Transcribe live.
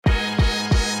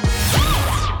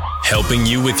helping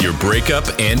you with your breakup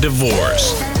and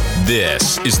divorce.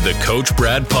 This is the Coach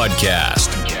Brad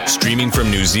Podcast, streaming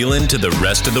from New Zealand to the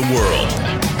rest of the world.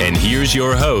 And here's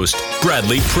your host,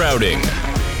 Bradley Prouting.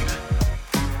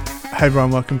 Hey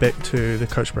everyone, welcome back to the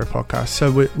Coach Brad Podcast. So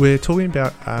we're talking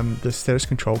about the status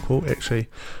control call, actually,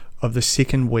 of the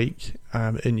second week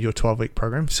in your 12-week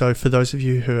program. So for those of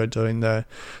you who are doing the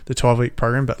 12-week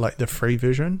program, but like the free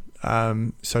version,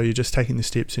 so you're just taking the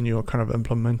steps and you're kind of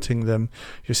implementing them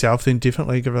yourself, then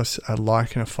definitely give us a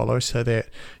like and a follow so that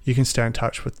you can stay in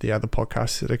touch with the other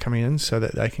podcasts that are coming in so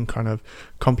that they can kind of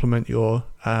complement your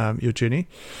journey.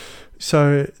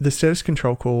 So the status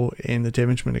control call and the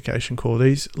damage mitigation call,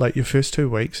 these, like your first 2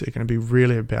 weeks, are going to be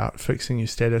really about fixing your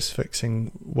status,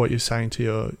 fixing what you're saying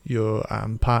to your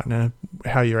partner,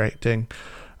 how you're acting.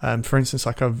 For instance,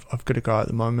 like I've got a guy at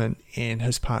the moment and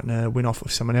his partner went off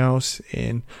with someone else,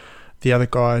 and the other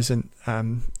guy isn't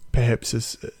perhaps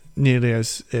as nearly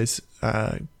as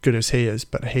good as he is,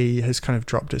 but he has kind of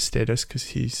dropped his status because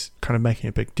he's kind of making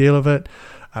a big deal of it.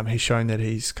 He's showing that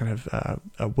he's kind of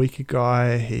a weaker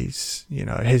guy. He's,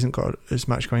 hasn't got as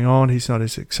much going on. He's not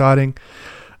as exciting.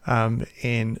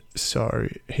 And so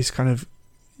he's kind of,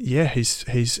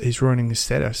 he's ruining his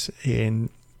status. And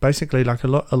basically, like a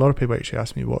lot of people actually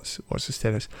ask me, what's the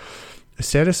status? A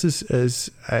status is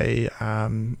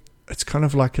it's kind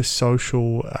of like a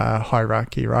social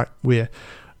hierarchy, right? Where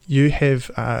you have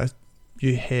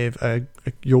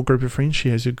your group of friends, she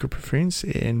has a group of friends,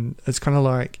 and it's kind of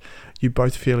like you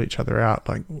both feel each other out,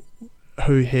 like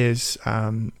who has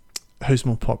who's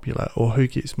more popular, or who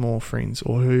gets more friends,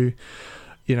 or who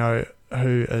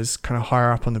is kind of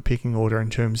higher up on the pecking order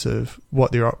in terms of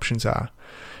what their options are.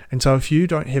 And so if you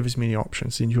don't have as many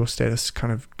options, then your status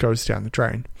kind of goes down the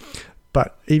drain.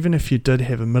 But even if you did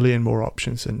have a million more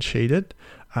options than she did,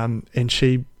 and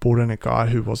she brought in a guy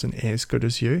who wasn't as good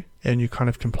as you, and you kind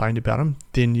of complained about him,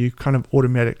 then you kind of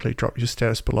automatically drop your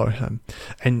status below him,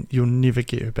 and you'll never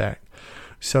get her back.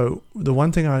 So the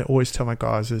one thing I always tell my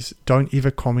guys is don't ever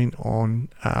comment on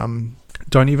the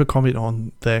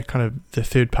kind of the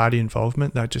third party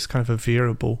involvement. They're just kind of a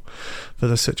variable for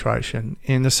the situation,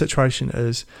 and the situation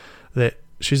is that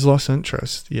she's lost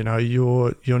interest.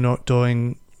 You're not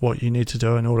doing what you need to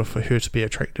do in order for her to be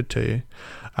attracted to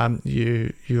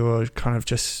you. You're kind of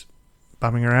just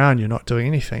bumming around. You're not doing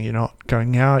anything. You're not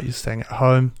going out. You're staying at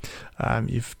home.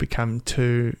 You've become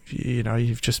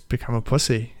you've just become a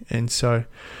pussy. And so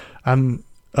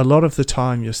a lot of the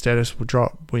time your status will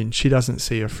drop when she doesn't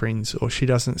see your friends, or she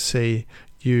doesn't see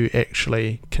you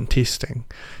actually contesting,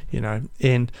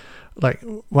 and like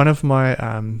one of my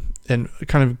and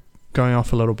kind of going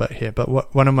off a little bit here,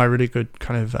 but one of my really good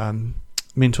kind of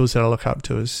mentors that I look up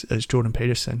to is Jordan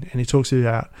Peterson, and he talks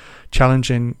about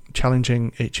challenging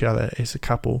each other as a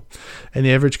couple. And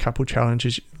the average couple challenge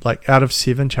is, like, out of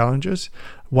 7 challenges,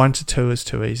 1 to 2 is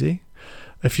too easy.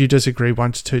 If you disagree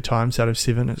 1 to 2 times out of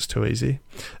 7, it's too easy.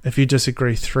 If you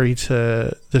disagree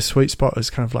the sweet spot is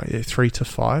kind of like 3 to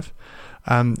 5.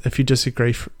 If you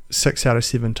disagree 6 out of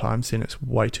 7 times, then it's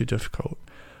way too difficult.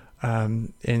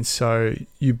 And so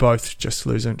you both just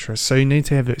lose interest. So you need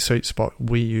to have that sweet spot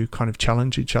where you kind of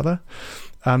challenge each other.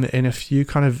 And if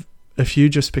you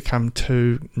just become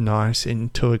too nice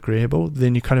and too agreeable,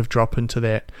 then you kind of drop into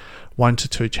that 1 to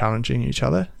 2 challenging each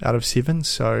other out of 7.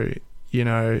 So,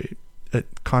 it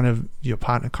kind of, your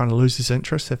partner kind of loses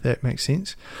interest, if that makes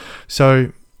sense.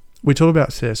 So we talk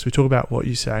about status, we talk about what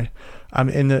you say.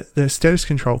 And the status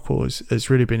control call is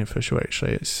really beneficial,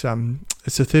 actually. It's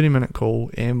a 30-minute call,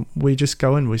 and we just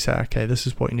go in, we say, okay, this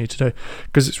is what you need to do.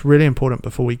 Because it's really important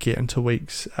before we get into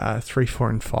weeks 3, 4,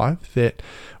 and 5 that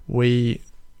we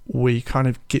kind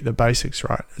of get the basics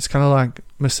right. It's kind of like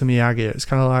Mr. Miyagi. It's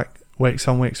kind of like weeks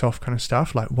on, weeks off kind of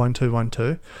stuff, like 1, 2, 1,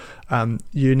 2.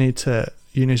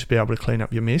 You need to be able to clean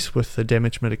up your mess with the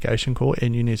damage mitigation call,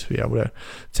 and you need to be able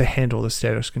to handle the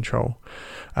status control.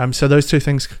 So those two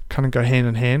things kind of go hand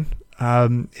in hand,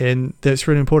 and that's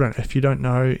really important. If you don't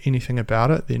know anything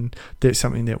about it, then that's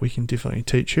something that we can definitely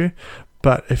teach you.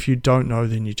 But if you don't know,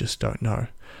 then you just don't know.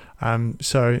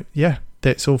 So yeah,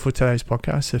 that's all for today's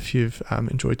podcast. If you've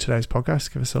enjoyed today's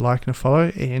podcast, give us a like and a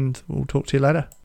follow, and we'll talk to you later.